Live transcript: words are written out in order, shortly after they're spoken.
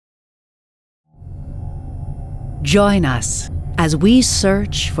Join us as we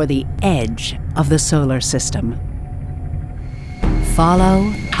search for the edge of the solar system.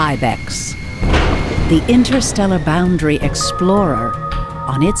 Follow IBEX, the interstellar boundary explorer,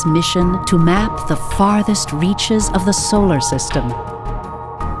 on its mission to map the farthest reaches of the solar system.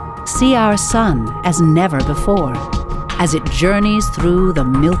 See our sun as never before as it journeys through the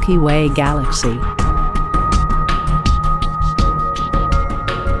Milky Way galaxy.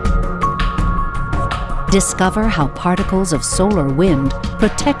 Discover how particles of solar wind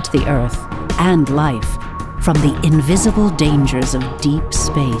protect the Earth and life from the invisible dangers of deep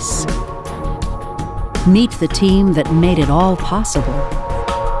space. Meet the team that made it all possible.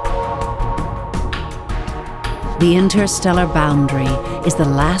 The interstellar boundary is the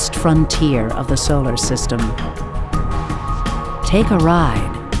last frontier of the solar system. Take a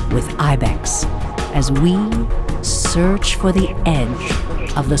ride with IBEX as we search for the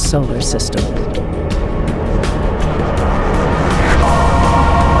edge of the solar system.